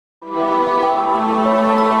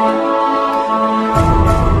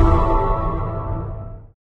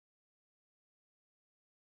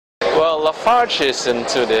Lafarge is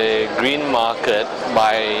into the green market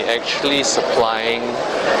by actually supplying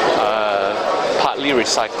partly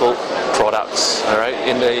recycled products. All right,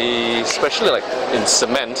 especially like in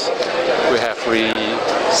cement, we have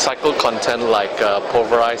recycled content like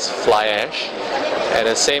pulverized fly ash. At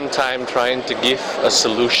the same time, trying to give a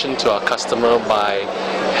solution to our customer by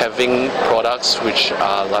having products which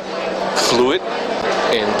are like fluid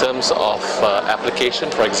in terms of application,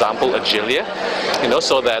 for example, agilia,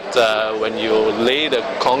 so that when you lay the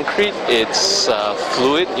concrete, it's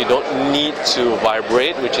fluid. You don't need to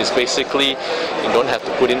vibrate, which is basically you don't have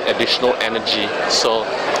to put in additional energy. So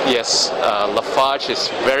yes, Lafarge is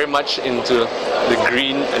very much into the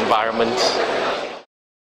green environment.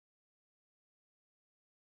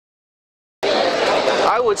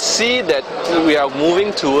 I would see that we are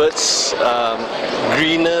moving towards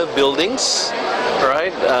greener buildings,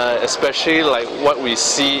 right? Especially like what we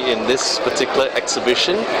see in this particular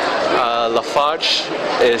exhibition. Lafarge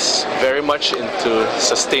is very much into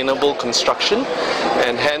sustainable construction,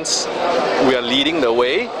 and hence we are leading the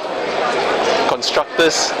way.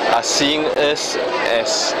 Constructors are seeing us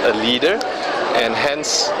as a leader, and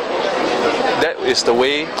hence that is the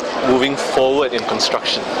way moving forward in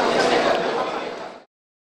construction.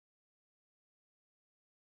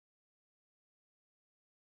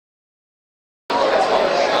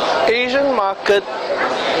 Asian market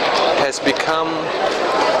has become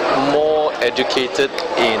more educated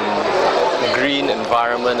in green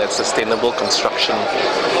environment and sustainable construction.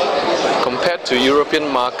 Compared to European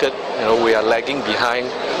market, we are lagging behind,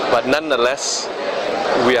 but nonetheless,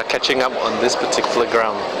 we are catching up on this particular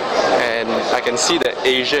ground. And I can see that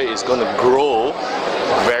Asia is going to grow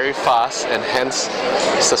very fast, and hence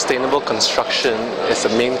sustainable construction is the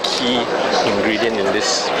main key ingredient in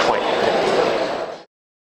this point.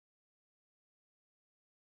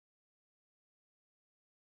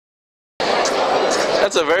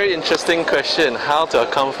 That's a very interesting question, how to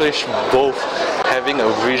accomplish both having a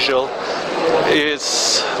visual.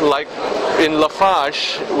 It's like in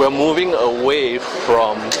Lafarge, we're moving away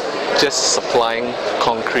from just supplying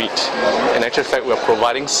concrete. In actual fact, we're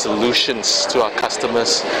providing solutions to our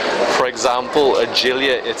customers. For example,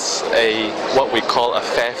 agilia, it's what we call a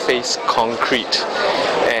fair face concrete,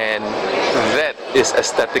 and that is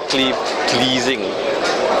aesthetically pleasing.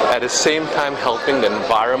 At the same time, helping the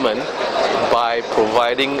environment by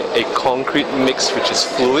providing a concrete mix which is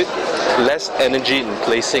fluid, less energy in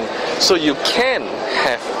placing. So you can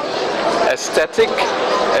have aesthetic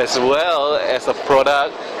as well as a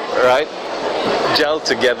product, right, gel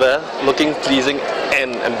together, looking pleasing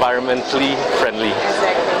and environmentally friendly.